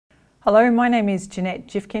Hello, my name is Jeanette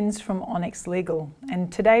Jifkins from Onyx Legal,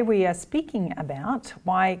 and today we are speaking about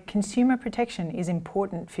why consumer protection is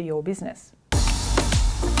important for your business.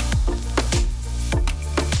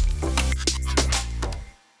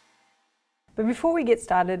 But before we get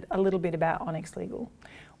started, a little bit about Onyx Legal.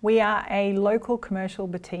 We are a local commercial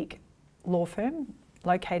boutique law firm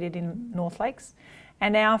located in North Lakes,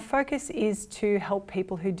 and our focus is to help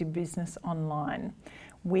people who do business online.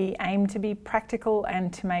 We aim to be practical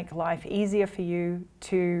and to make life easier for you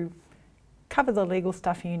to cover the legal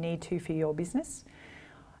stuff you need to for your business.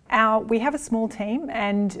 We have a small team,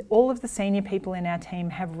 and all of the senior people in our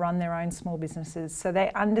team have run their own small businesses, so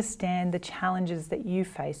they understand the challenges that you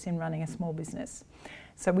face in running a small business.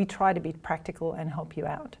 So we try to be practical and help you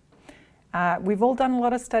out. We've all done a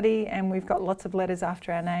lot of study and we've got lots of letters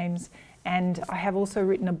after our names, and I have also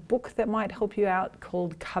written a book that might help you out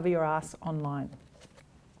called Cover Your Ass Online.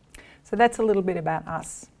 So that's a little bit about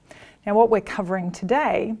us. Now, what we're covering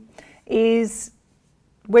today is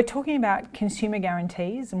we're talking about consumer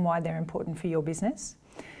guarantees and why they're important for your business,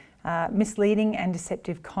 misleading and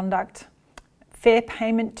deceptive conduct, fair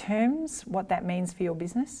payment terms, what that means for your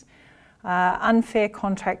business, unfair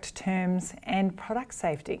contract terms, and product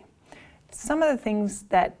safety. Some of the things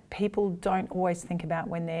that people don't always think about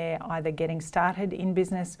when they're either getting started in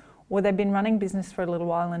business or they've been running business for a little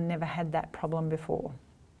while and never had that problem before.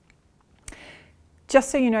 Just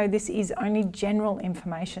so you know, this is only general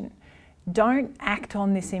information. Don't act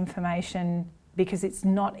on this information because it's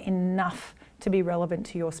not enough to be relevant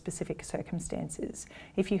to your specific circumstances.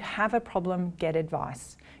 If you have a problem, get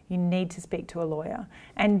advice. You need to speak to a lawyer.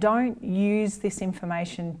 And don't use this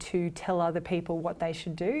information to tell other people what they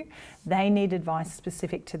should do. They need advice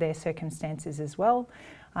specific to their circumstances as well.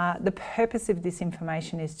 The purpose of this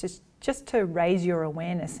information is just to raise your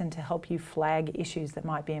awareness and to help you flag issues that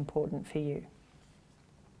might be important for you.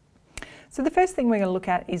 So the first thing we're going to look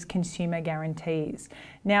at is consumer guarantees.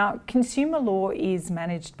 Now, consumer law is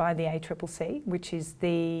managed by the ACCC, which is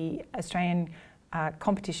the Australian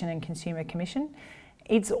Competition and Consumer Commission.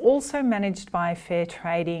 It's also managed by fair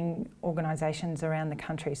trading organisations around the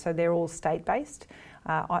country, so they're all state-based.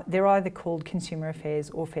 They're either called consumer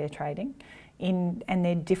affairs or fair trading, and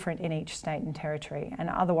they're different in each state and territory, and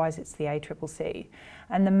otherwise it's the ACCC.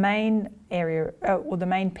 And the main area, or the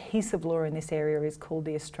main piece of law in this area is called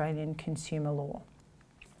the Australian consumer law.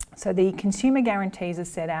 So the consumer guarantees are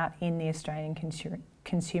set out in the Australian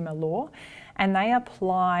consumer law, and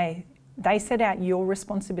they set out your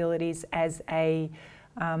responsibilities as a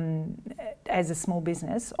small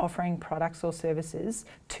business offering products or services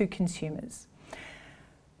to consumers.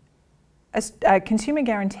 Consumer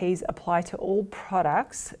guarantees apply to all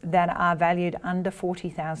products that are valued under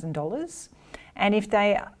 $40,000, and if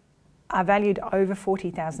they are valued over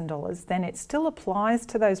 $40,000, then it still applies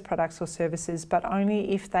to those products or services, but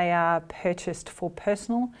only if they are purchased for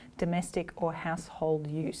personal, domestic or household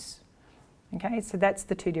use. Okay, so that's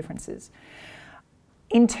the two differences.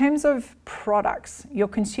 In terms of products, your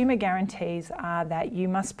consumer guarantees are that you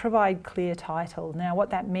must provide clear title. Now,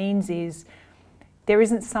 what that means is there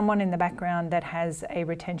isn't someone in the background that has a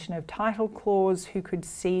retention of title clause who could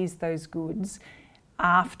seize those goods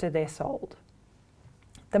after they're sold.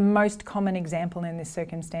 The most common example in this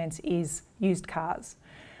circumstance is used cars.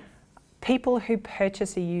 People who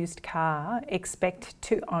purchase a used car expect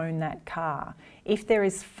to own that car. If there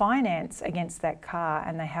is finance against that car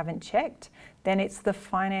and they haven't checked, then it's the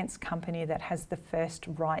finance company that has the first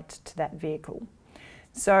right to that vehicle.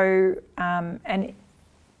 So, and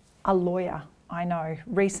a lawyer I know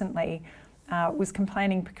recently was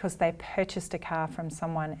complaining because they purchased a car from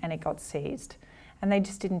someone and it got seized and they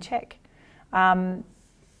just didn't check.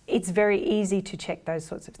 It's very easy to check those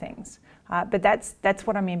sorts of things, but that's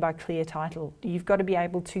what I mean by clear title. You've got to be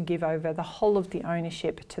able to give over the whole of the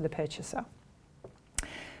ownership to the purchaser.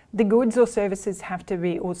 The goods or services have to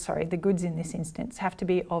be, the goods in this instance have to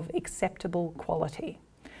be of acceptable quality.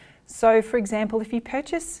 So for example, if you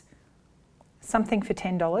purchase something for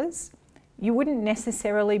 $10, you wouldn't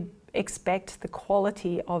necessarily expect the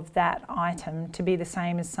quality of that item to be the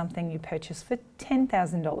same as something you purchase for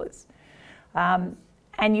 $10,000.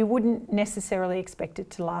 And you wouldn't necessarily expect it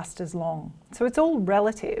to last as long. So it's all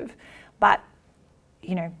relative, but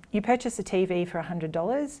you know, you purchase a TV for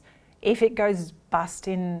 $100, if it goes bust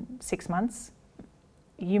in 6 months,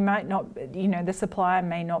 you might not, you know, the supplier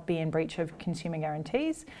may not be in breach of consumer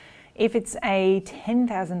guarantees. If it's a $10,000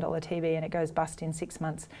 TV and it goes bust in 6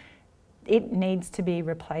 months, it needs to be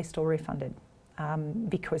replaced or refunded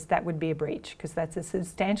because that would be a breach, because that's a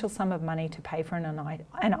substantial sum of money to pay for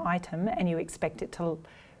an item and you expect it to,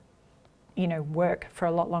 you know, work for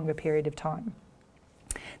a lot longer period of time.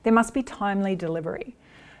 There must be timely delivery.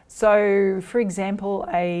 So, for example,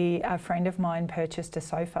 a friend of mine purchased a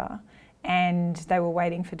sofa and they were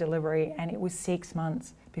waiting for delivery, and it was 6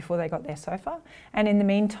 months before they got their sofa. And in the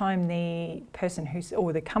meantime, the person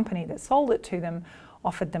or the company that sold it to them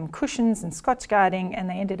offered them cushions and Scotch guarding, and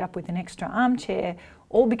they ended up with an extra armchair,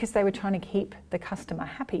 all because they were trying to keep the customer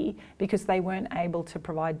happy because they weren't able to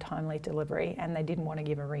provide timely delivery and they didn't want to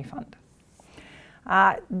give a refund.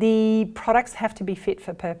 The products have to be fit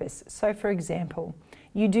for purpose. So, for example,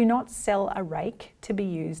 you do not sell a rake to be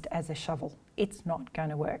used as a shovel. It's not going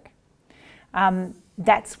to work.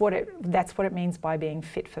 That's what it means by being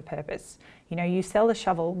fit for purpose. You know, you sell a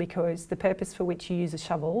shovel because the purpose for which you use a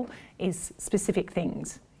shovel is specific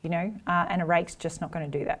things, you know, and a rake's just not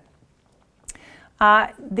going to do that.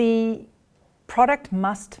 The product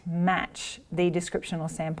must match the description or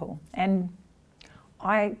sample, and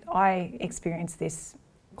I experienced this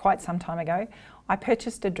quite some time ago. I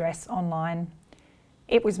purchased a dress online.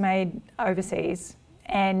 It was made overseas,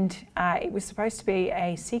 and it was supposed to be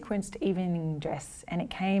a sequenced evening dress, and it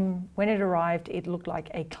came, when it arrived, it looked like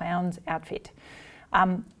a clown's outfit.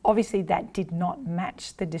 Obviously that did not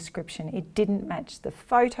match the description. It didn't match the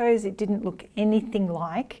photos. It didn't look anything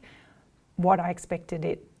like what I expected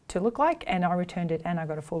it to look like, and I returned it and I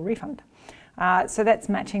got a full refund. So that's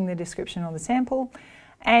matching the description or the sample.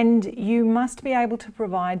 And you must be able to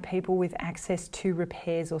provide people with access to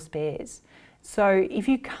repairs or spares. So if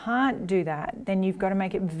you can't do that, then you've got to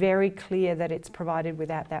make it very clear that it's provided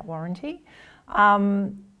without that warranty.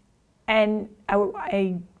 And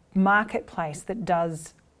a marketplace that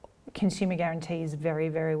does consumer guarantees very,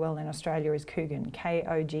 very well in Australia is Kogan,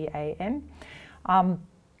 K-O-G-A-N.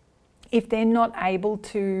 If they're not able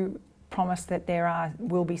to promise that there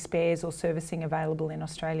will be spares or servicing available in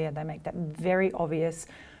Australia, they make that very obvious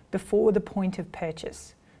before the point of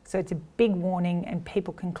purchase. So it's a big warning, and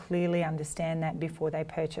people can clearly understand that before they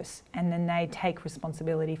purchase, and then they take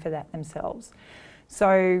responsibility for that themselves.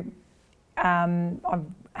 So I've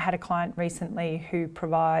had a client recently who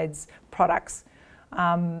provides products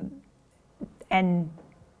and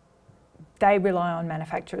they rely on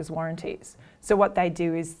manufacturers' warranties. So what they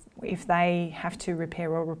do is, if they have to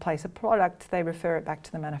repair or replace a product, they refer it back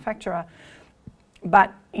to the manufacturer.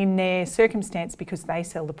 But in their circumstance, because they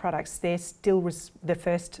sell the products, they're still the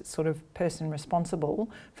first sort of person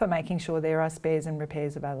responsible for making sure there are spares and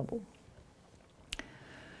repairs available.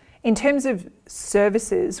 In terms of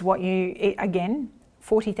services, again,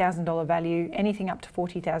 $40,000 value, anything up to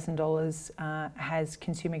 $40,000 has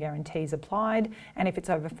consumer guarantees applied, and if it's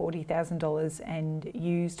over $40,000 and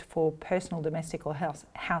used for personal, domestic or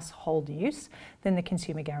household use, then the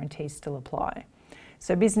consumer guarantees still apply.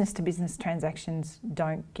 So business to business transactions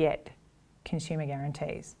don't get consumer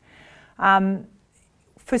guarantees.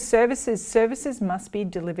 For services must be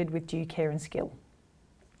delivered with due care and skill.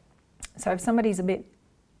 So if somebody's a bit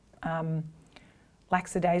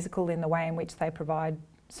lackadaisical in the way in which they provide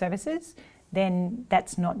services, then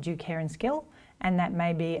that's not due care and skill, and that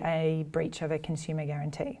may be a breach of a consumer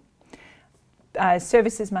guarantee.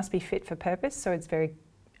 Services must be fit for purpose, so it's very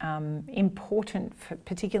important,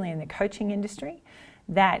 particularly in the coaching industry,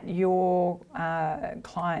 that your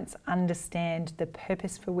clients understand the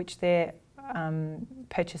purpose for which they're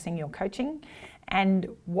purchasing your coaching and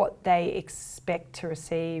what they expect to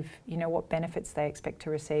receive, you know, what benefits they expect to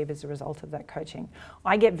receive as a result of that coaching.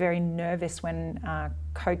 I get very nervous when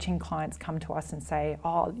coaching clients come to us and say,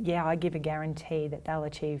 oh yeah, I give a guarantee that they'll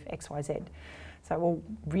achieve X, Y, Z. So, well,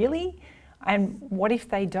 really? And what if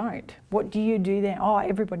they don't? What do you do then? Oh,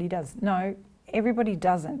 everybody does. No, everybody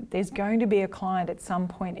doesn't. There's going to be a client at some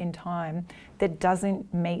point in time that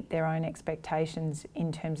doesn't meet their own expectations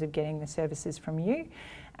in terms of getting the services from you.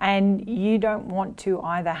 And you don't want to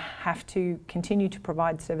either have to continue to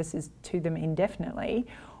provide services to them indefinitely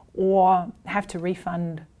or have to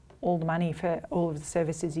refund all the money for all of the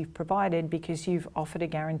services you've provided because you've offered a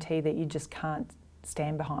guarantee that you just can't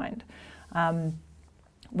stand behind.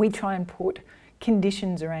 We try and put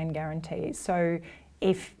conditions around guarantees. So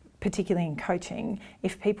particularly in coaching,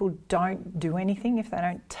 if people don't do anything, if they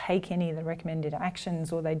don't take any of the recommended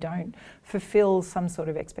actions or they don't fulfill some sort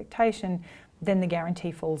of expectation, then the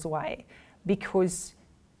guarantee falls away. Because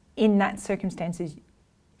in that circumstances,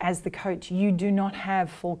 as the coach, you do not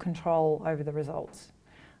have full control over the results.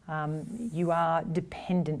 You are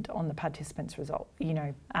dependent on the participant's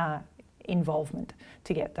involvement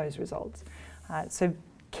to get those results. So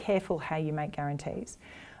careful how you make guarantees.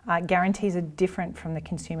 Guarantees are different from the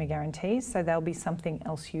consumer guarantees, so there'll be something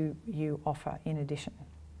else you offer in addition.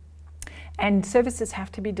 And services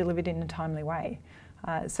have to be delivered in a timely way.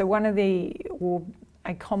 So one of the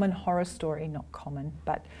a common horror story, not common,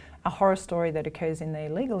 but a horror story that occurs in the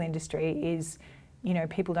legal industry is, you know,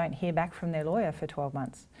 people don't hear back from their lawyer for 12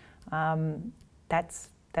 months.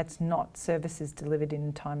 That's not services delivered in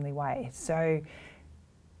a timely way. So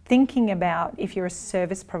thinking about, if you're a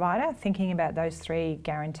service provider, thinking about those 3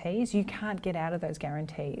 guarantees, you can't get out of those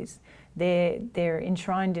guarantees. They're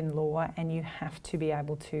enshrined in law, and you have to be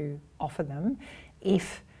able to offer them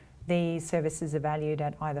if the services are valued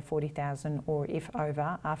at either $40,000 or, if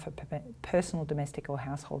over, are for personal, domestic or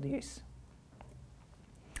household use.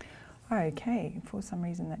 Okay, for some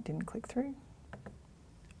reason that didn't click through.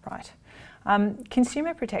 Right.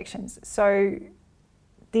 Consumer protections. So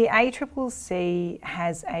the ACCC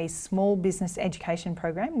has a small business education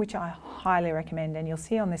program, which I highly recommend, and you'll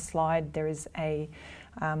see on this slide there is a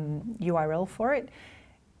URL for it.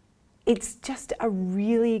 It's just a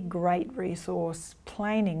really great resource,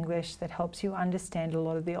 plain English, that helps you understand a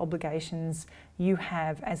lot of the obligations you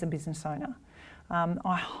have as a business owner.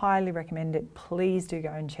 I highly recommend it. Please do go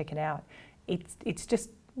and check it out. It's just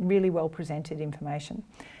really well presented information.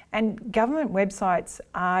 And government websites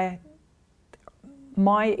are,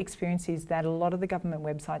 my experience is that a lot of the government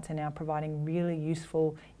websites are now providing really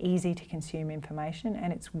useful, easy to consume information,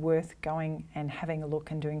 and it's worth going and having a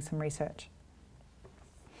look and doing some research.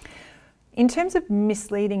 In terms of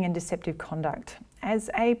misleading and deceptive conduct, as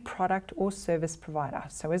a product or service provider,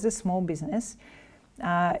 so as a small business,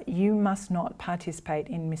 you must not participate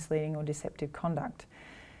in misleading or deceptive conduct.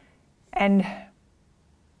 And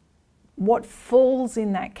what falls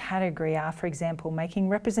in that category are, for example, making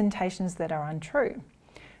representations that are untrue.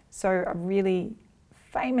 So a really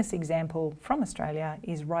famous example from Australia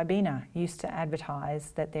is Ribena used to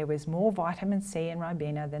advertise that there was more vitamin C in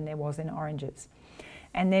Ribena than there was in oranges.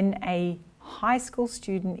 And then a high school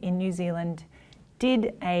student in New Zealand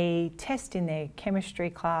did a test in their chemistry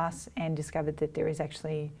class and discovered that there is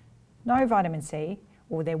actually no vitamin C,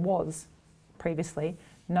 or there was previously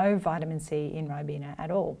no vitamin C in Ribena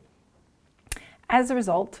at all. As a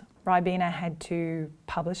result, Ribena had to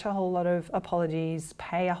publish a whole lot of apologies,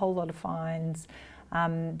 pay a whole lot of fines.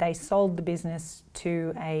 They sold the business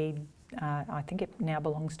to I think it now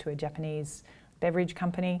belongs to a Japanese beverage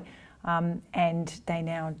company, and they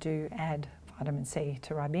now do add vitamin C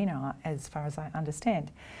to Ribena, as far as I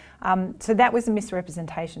understand. So that was a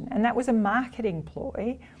misrepresentation, and that was a marketing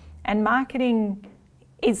ploy, and marketing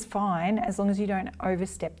is fine as long as you don't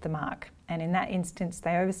overstep the mark. And in that instance,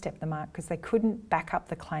 they overstepped the mark because they couldn't back up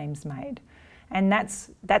the claims made. And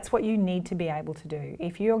that's what you need to be able to do.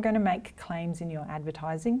 If you're going to make claims in your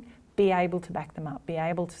advertising, be able to back them up, be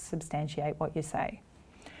able to substantiate what you say.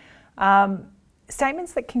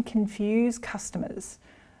 Statements that can confuse customers.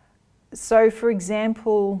 So for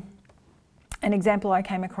example, an example I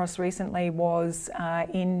came across recently was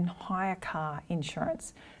in hire car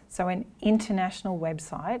insurance. So an international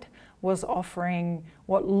website was offering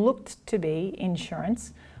what looked to be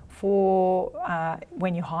insurance for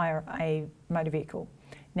when you hire a motor vehicle.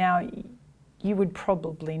 Now, you would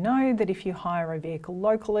probably know that if you hire a vehicle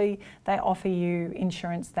locally, they offer you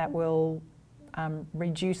insurance that will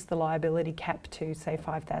reduce the liability cap to, say,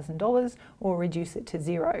 $5,000 or reduce it to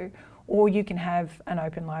zero, or you can have an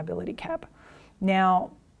open liability cap.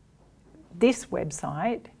 Now, this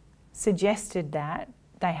website suggested that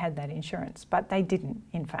they had that insurance, but they didn't,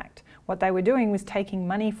 in fact. What they were doing was taking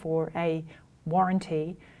money for a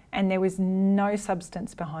warranty, and there was no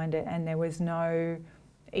substance behind it, and there was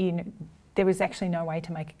actually no way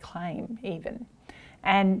to make a claim even.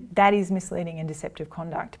 And that is misleading and deceptive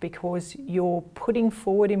conduct, because you're putting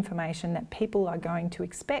forward information that people are going to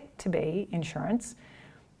expect to be insurance,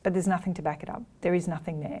 but there's nothing to back it up. There is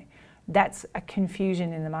nothing there. That's a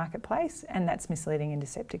confusion in the marketplace, and that's misleading and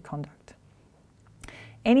deceptive conduct.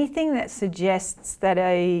 Anything that suggests that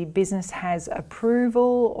a business has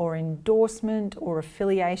approval or endorsement or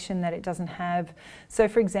affiliation that it doesn't have. So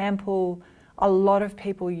for example, a lot of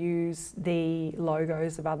people use the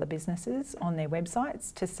logos of other businesses on their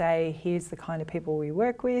websites to say, here's the kind of people we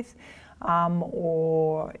work with,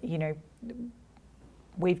 or, you know,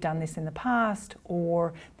 we've done this in the past,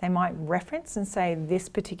 or they might reference and say this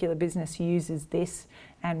particular business uses this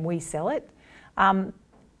and we sell it.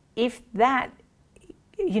 If that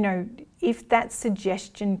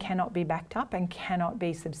suggestion cannot be backed up and cannot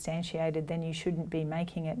be substantiated, then you shouldn't be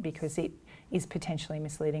making it, because it is potentially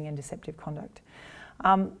misleading and deceptive conduct.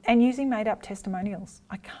 And using made-up testimonials.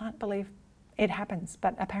 I can't believe it happens,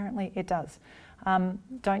 but apparently it does.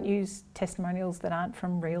 Don't use testimonials that aren't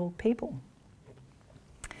from real people.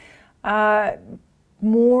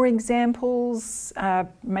 More examples,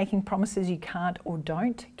 making promises you can't or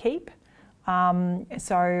don't keep.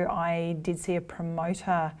 So I did see a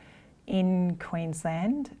promoter in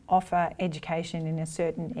Queensland offer education in a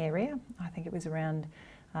certain area. I think it was around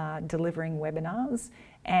delivering webinars,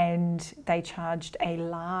 and they charged a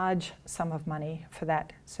large sum of money for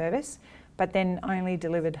that service, but then only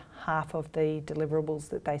delivered half of the deliverables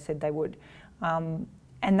that they said they would. And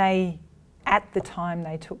they, at the time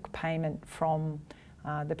they took payment from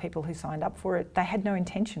the people who signed up for it, they had no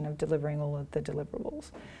intention of delivering all of the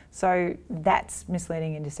deliverables. So that's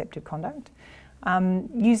misleading and deceptive conduct.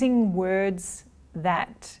 Using words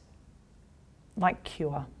that, like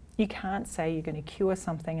cure. You can't say you're going to cure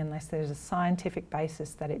something unless there's a scientific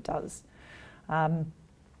basis that it does.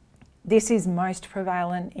 This is most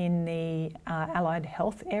prevalent in the allied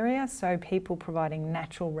health area, so people providing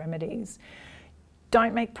natural remedies.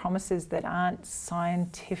 Don't make promises that aren't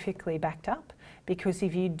scientifically backed up, because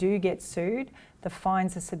if you do get sued, the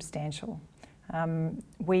fines are substantial.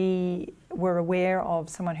 We were aware of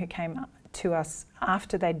someone who came to us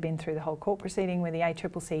after they'd been through the whole court proceeding where the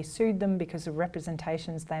ACCC sued them because of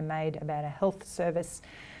representations they made about a health service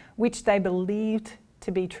which they believed to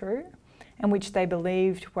be true and which they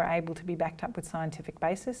believed were able to be backed up with scientific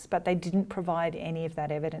basis, but they didn't provide any of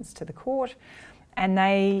that evidence to the court, and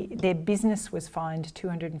their business was fined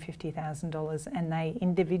 $250,000 and they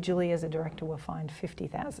individually as a director were fined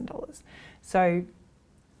 $50,000. So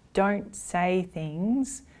don't say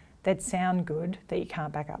things that sound good that you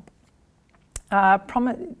can't back up.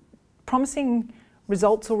 Promising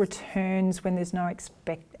results or returns when there's no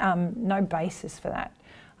basis for that.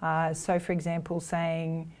 So for example,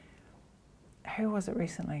 saying, who was it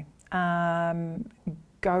recently?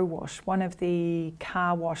 Go Wash, one of the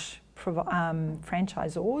car wash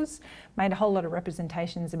franchisors, made a whole lot of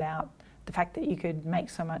representations about the fact that you could make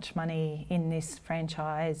so much money in this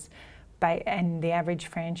franchise, and the average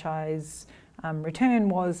franchise return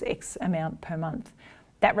was X amount per month.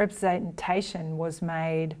 That representation was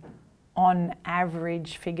made on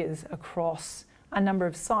average figures across a number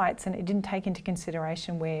of sites, and it didn't take into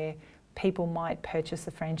consideration where people might purchase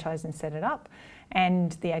the franchise and set it up,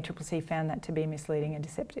 and the ACCC found that to be misleading and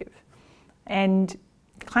deceptive. And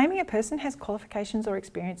claiming a person has qualifications or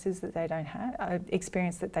experiences that they don't have,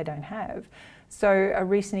 So a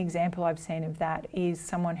recent example I've seen of that is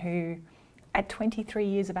someone who, at 23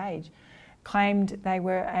 years of age, claimed they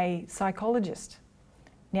were a psychologist.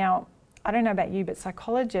 Now, I don't know about you, but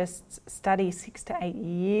psychologists study 6 to 8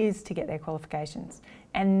 years to get their qualifications,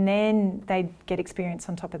 and then they get experience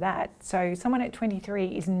on top of that. So someone at 23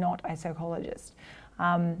 is not a psychologist.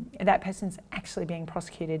 That person's actually being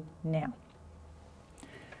prosecuted now.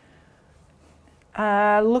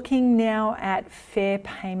 Looking now at fair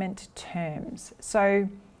payment terms. So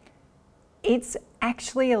it's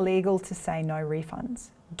actually illegal to say no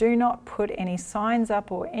refunds. Do not put any signs up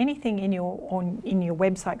or anything in your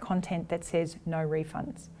website content that says no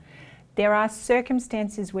refunds. There are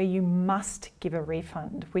circumstances where you must give a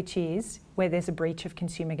refund, which is where there's a breach of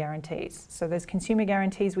consumer guarantees. So there's consumer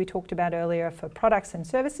guarantees we talked about earlier for products and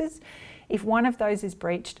services. If one of those is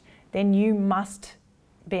breached, then you must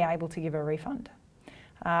be able to give a refund.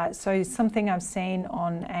 So something I've seen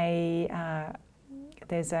on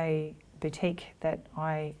there's a boutique that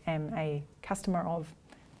I am a customer of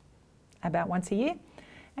about once a year,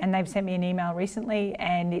 and they've sent me an email recently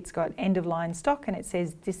and it's got end of line stock, and it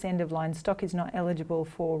says this end of line stock is not eligible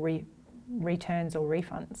for returns or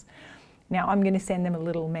refunds. Now I'm going to send them a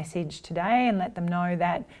little message today and let them know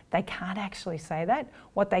that they can't actually say that.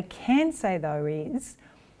 What they can say though is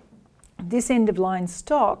this end of line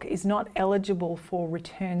stock is not eligible for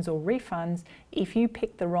returns or refunds if you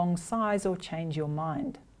pick the wrong size or change your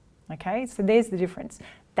mind. Okay, so there's the difference.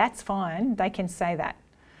 That's fine, they can say that.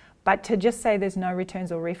 But to just say there's no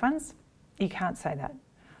returns or refunds, you can't say that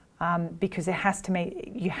because it has to meet,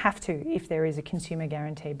 you have to if there is a consumer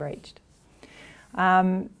guarantee breached.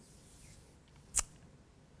 You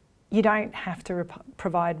don't have to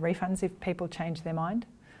provide refunds if people change their mind.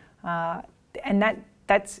 And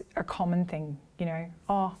that's a common thing, you know,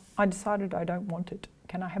 oh, I decided I don't want it.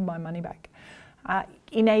 Can I have my money back?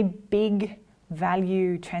 In a big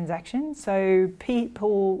value transaction, so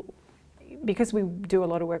people, because we do a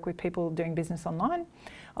lot of work with people doing business online,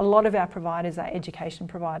 a lot of our providers are education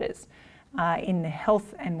providers in the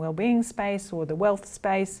health and wellbeing space or the wealth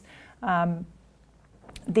space.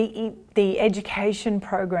 The education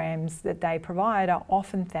programs that they provide are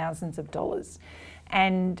often thousands of dollars,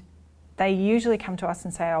 and they usually come to us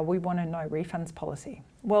and say, oh, we want a no refunds policy.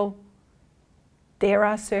 Well, there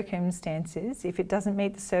are circumstances, if it doesn't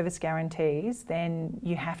meet the service guarantees, then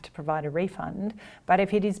you have to provide a refund. But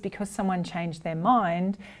if it is because someone changed their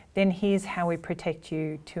mind, then here's how we protect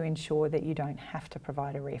you to ensure that you don't have to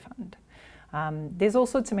provide a refund. There's all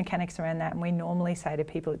sorts of mechanics around that, and we normally say to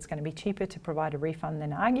people it's going to be cheaper to provide a refund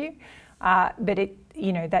than argue. But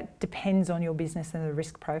that depends on your business and the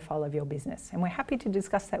risk profile of your business. And we're happy to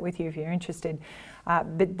discuss that with you if you're interested.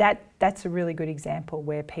 But that's a really good example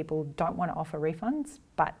where people don't want to offer refunds,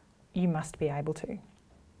 but you must be able to.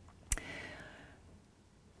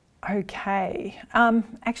 Okay,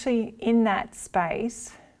 actually in that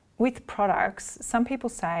space, with products, some people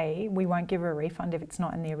say we won't give a refund if it's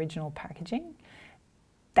not in the original packaging.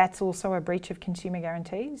 That's also a breach of consumer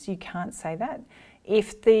guarantees. You can't say that.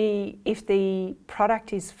 If the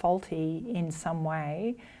product is faulty in some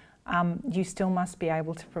way, you still must be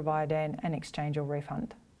able to provide an exchange or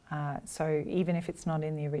refund. So even if it's not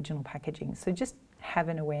in the original packaging. So just have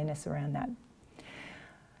an awareness around that.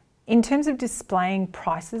 In terms of displaying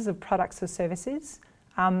prices of products or services,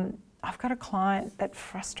 I've got a client that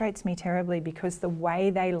frustrates me terribly because the way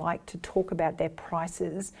they like to talk about their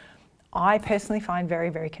prices, I personally find very,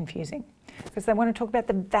 very confusing. Because they want to talk about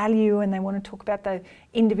the value and they want to talk about the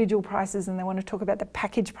individual prices and they want to talk about the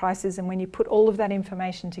package prices, and when you put all of that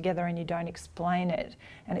information together and you don't explain it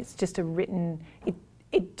and it's just a written,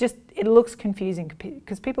 it looks confusing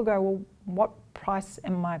because people go, well, what price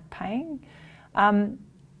am I paying?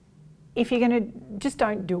 If you're going to, just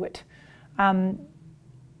don't do it.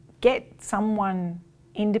 Get someone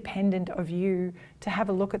independent of you to have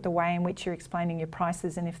a look at the way in which you're explaining your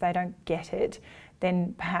prices, and if they don't get it,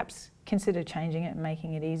 then perhaps consider changing it and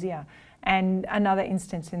making it easier. And another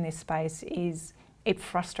instance in this space is, it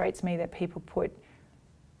frustrates me that people put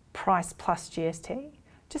price plus GST.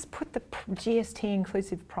 Just put the GST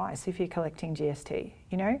inclusive price if you're collecting GST,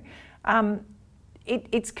 you know?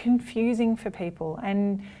 It's confusing for people,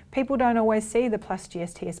 and people don't always see the plus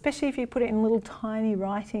GST, especially if you put it in little tiny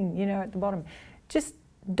writing, you know, at the bottom. Just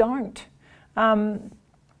don't.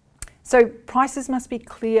 So prices must be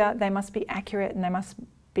clear, they must be accurate, and they must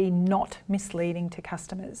be not misleading to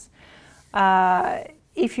customers.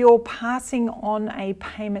 If you're passing on a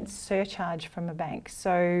payment surcharge from a bank,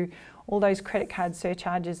 so all those credit card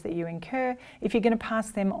surcharges that you incur, if you're going to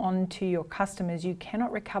pass them on to your customers, you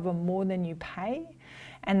cannot recover more than you pay,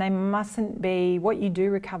 and they mustn't be, what you do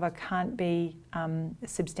recover can't be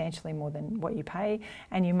substantially more than what you pay,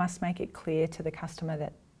 and you must make it clear to the customer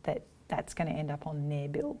that's going to end up on their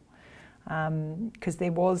bill. Because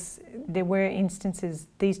there were instances,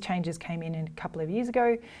 these changes came in a couple of years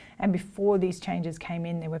ago, and before these changes came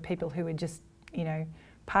in, there were people who were just, you know,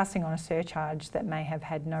 passing on a surcharge that may have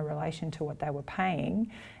had no relation to what they were paying,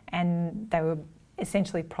 and they were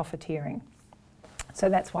essentially profiteering. So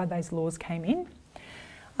that's why those laws came in.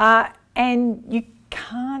 And you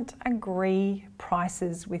can't agree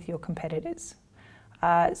prices with your competitors.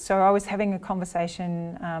 So I was having a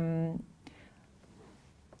conversation,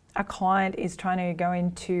 a client is trying to go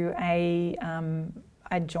into a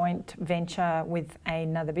joint venture with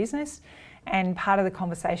another business, and part of the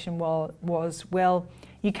conversation was, well,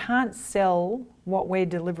 you can't sell what we're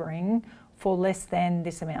delivering for less than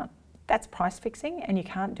this amount. That's price fixing, and you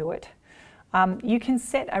can't do it. You can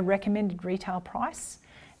set a recommended retail price,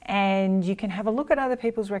 and you can have a look at other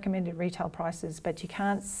people's recommended retail prices, but you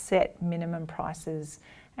can't set minimum prices,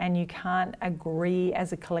 and you can't agree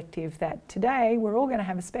as a collective that today we're all going to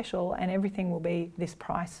have a special and everything will be this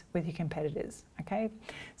price with your competitors, okay?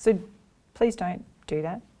 So please don't do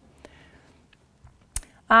that.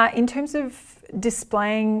 In terms of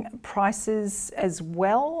displaying prices as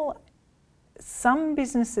well, some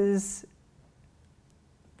businesses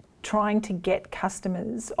trying to get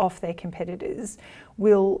customers off their competitors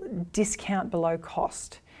will discount below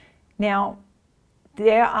cost. Now,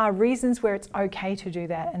 there are reasons where it's okay to do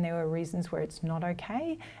that, and there are reasons where it's not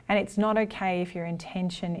okay. And it's not okay if your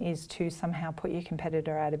intention is to somehow put your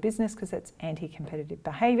competitor out of business, because that's anti-competitive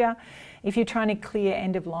behaviour. If you're trying to clear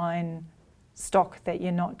end-of-line stock that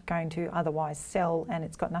you're not going to otherwise sell and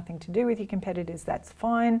it's got nothing to do with your competitors, that's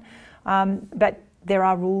fine. But there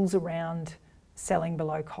are rules around selling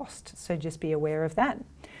below cost, so just be aware of that.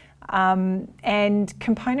 And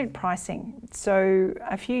component pricing. So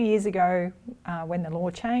a few years ago, when the law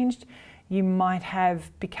changed, you might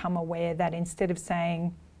have become aware that instead of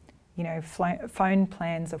saying, you know, phone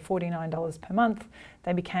plans are $49 per month,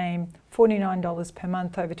 they became $49 per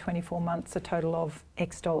month over 24 months, a total of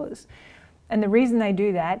X dollars. And the reason they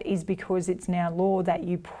do that is because it's now law that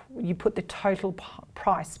you put the total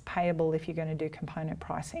price payable if you're going to do component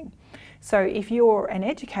pricing. So if you're an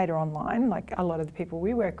educator online, like a lot of the people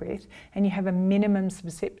we work with, and you have a minimum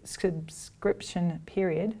subscription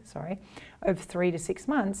period, of 3 to 6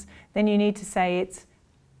 months, then you need to say it's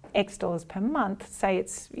X dollars per month. Say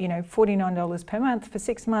it's $49 per month. For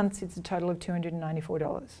 6 months, it's a total of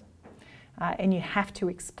 $294. And you have to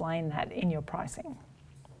explain that in your pricing.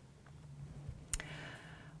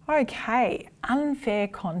 Okay, unfair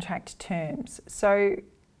contract terms. So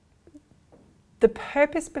the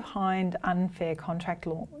purpose behind unfair contract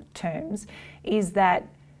law terms is that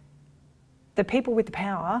the people with the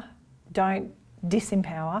power don't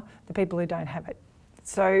disempower the people who don't have it.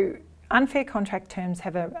 So unfair contract terms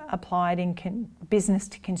have applied in business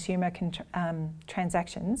to consumer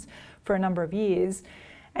transactions for a number of years,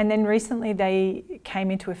 and then recently they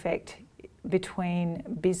came into effect between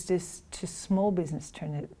business to small business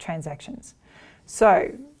transactions.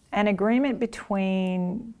 So an agreement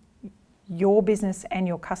between your business and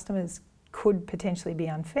your customers could potentially be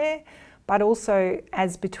unfair, but also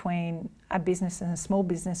as between a business and a small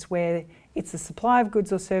business where it's a supply of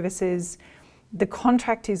goods or services, the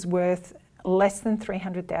contract is worth less than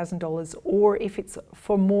 $300,000, or if it's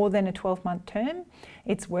for more than a 12-month term,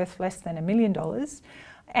 it's worth less than $1 million.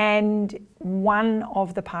 And one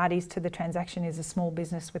of the parties to the transaction is a small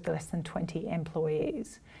business with less than 20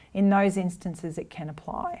 employees. In those instances, it can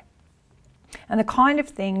apply. And the kind of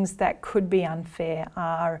things that could be unfair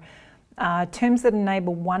are terms that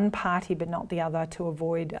enable one party but not the other to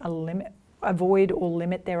avoid or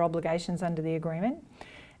limit their obligations under the agreement,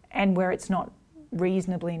 and where it's not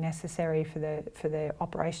reasonably necessary for the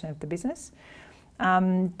operation of the business.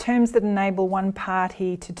 Terms that enable one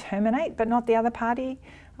party to terminate but not the other party.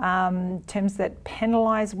 Terms that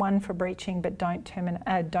penalise one for breaching but don't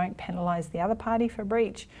penalise the other party for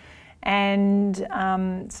breach. And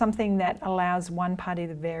something that allows one party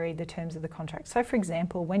to vary the terms of the contract. So for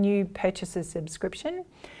example, when you purchase a subscription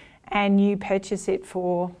and you purchase it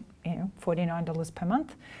for $49 per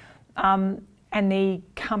month, and the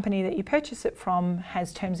company that you purchase it from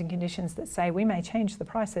has terms and conditions that say we may change the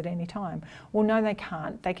price at any time. Well, no, they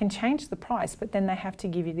can't. They can change the price, but then they have to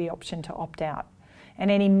give you the option to opt out. And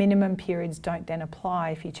any minimum periods don't then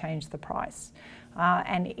apply if you change the price.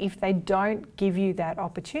 And if they don't give you that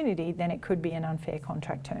opportunity, then it could be an unfair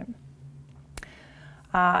contract term.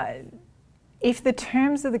 If the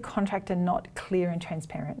terms of the contract are not clear and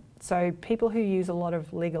transparent, so people who use a lot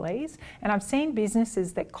of legalese, and I've seen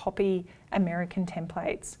businesses that copy American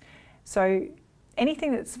templates. So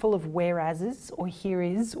anything that's full of whereases or here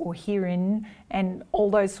is or herein and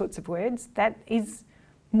all those sorts of words, that is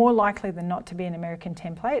more likely than not to be an American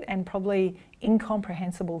template and probably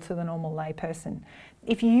incomprehensible to the normal layperson.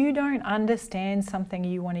 If you don't understand something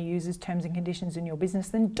you want to use as terms and conditions in your business,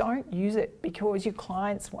 then don't use it, because your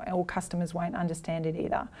clients or customers won't understand it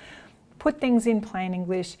either. Put things in plain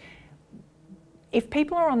English. If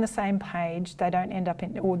people are on the same page, they don't end up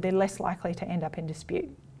in, or they're less likely to end up in dispute.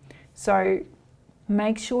 So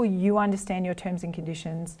make sure you understand your terms and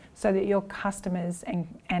conditions so that your customers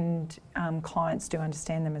and clients do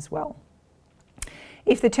understand them as well.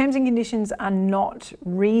 If the terms and conditions are not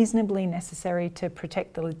reasonably necessary to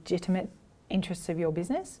protect the legitimate interests of your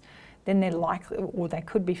business, then they're likely, or they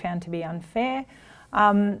could be found to be unfair.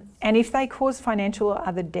 And if they cause financial or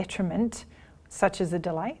other detriment, such as a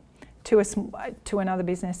delay, to another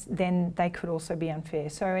business, then they could also be unfair.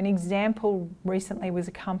 So an example recently was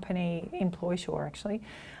a company, Employshore actually.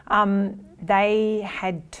 They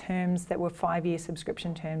had terms that were 5-year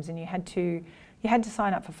subscription terms, and you had to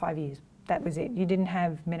sign up for 5 years. That was it. You didn't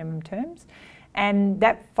have minimum terms. And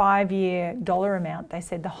that 5-year dollar amount, they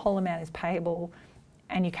said the whole amount is payable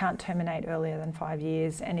and you can't terminate earlier than 5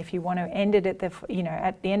 years. And if you want to end it at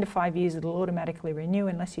the end of 5 years, it'll automatically renew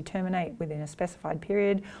unless you terminate within a specified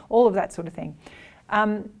period, all of that sort of thing.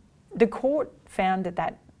 The court found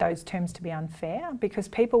those terms to be unfair because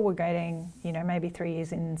people were getting, maybe 3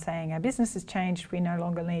 years in and saying, our business has changed, we no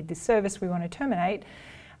longer need this service, we want to terminate.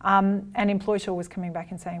 And Employshore was coming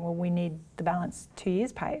back and saying, well, we need the balance 2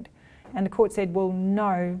 years paid. And the court said, well,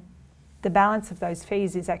 no, the balance of those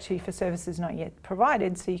fees is actually for services not yet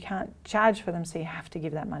provided, so you can't charge for them, so you have to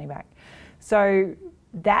give that money back. So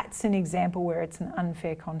that's an example where it's an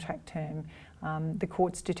unfair contract term. The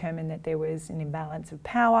courts determined that there was an imbalance of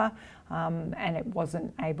power and it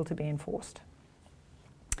wasn't able to be enforced.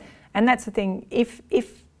 And that's the thing, if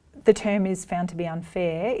the term is found to be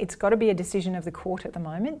unfair, it's got to be a decision of the court at the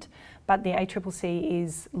moment, but the ACCC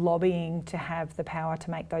is lobbying to have the power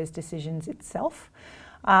to make those decisions itself.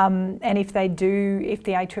 And if they do, if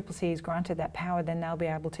the ACCC is granted that power, then they'll be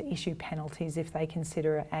able to issue penalties if they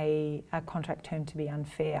consider a contract term to be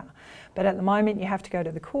unfair. But at the moment, you have to go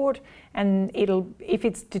to the court, and if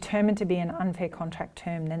it's determined to be an unfair contract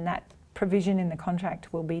term, then that provision in the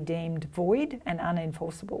contract will be deemed void and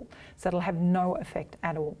unenforceable. So it'll have no effect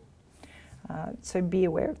at all. So be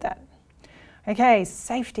aware of that. Okay,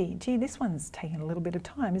 safety. Gee, this one's taking a little bit of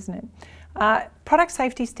time, isn't it? Product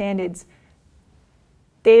safety standards.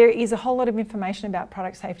 There is a whole lot of information about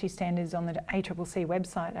product safety standards on the ACCC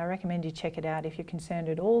website. I recommend you check it out if you're concerned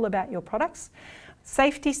at all about your products.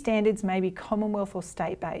 Safety standards may be Commonwealth or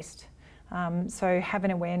state-based. So have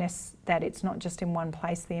an awareness that it's not just in one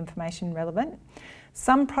place, the information relevant.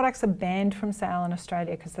 Some products are banned from sale in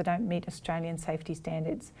Australia because they don't meet Australian safety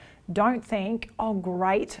standards. Don't think, oh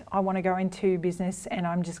great, I want to go into business and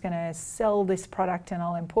I'm just going to sell this product and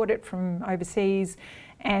I'll import it from overseas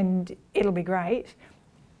and it'll be great.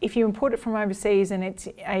 If you import it from overseas and it's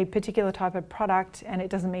a particular type of product and it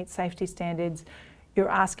doesn't meet safety standards, you're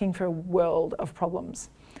asking for a world of problems.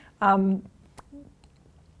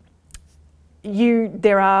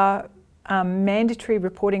 There are mandatory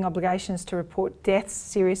reporting obligations to report deaths,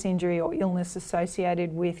 serious injury or illness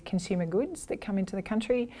associated with consumer goods that come into the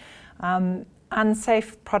country.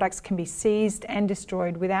 Unsafe products can be seized and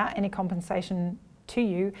destroyed without any compensation to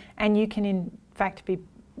you, and you can in fact be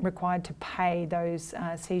required to pay those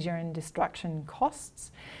seizure and destruction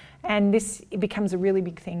costs. And this becomes a really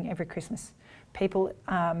big thing every Christmas. People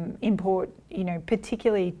import,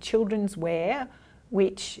 particularly children's wear,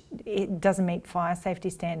 which it doesn't meet fire safety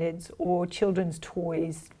standards, or children's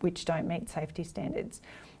toys which don't meet safety standards.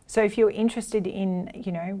 So if you're interested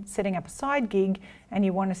in, setting up a side gig and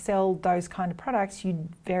you want to sell those kind of products, you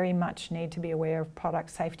very much need to be aware of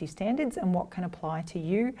product safety standards and what can apply to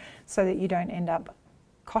you, so that you don't end up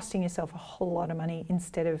costing yourself a whole lot of money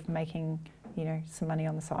instead of making, some money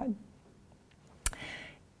on the side.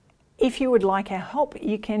 If you would like our help,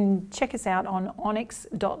 you can check us out on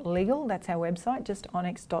onyx.legal. That's our website, just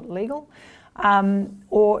onyx.legal.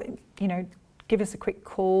 Or, give us a quick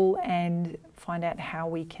call and find out how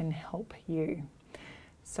we can help you.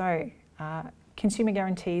 So, consumer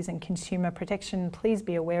guarantees and consumer protection, please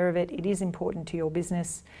be aware of it. It is important to your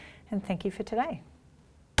business. And thank you for today.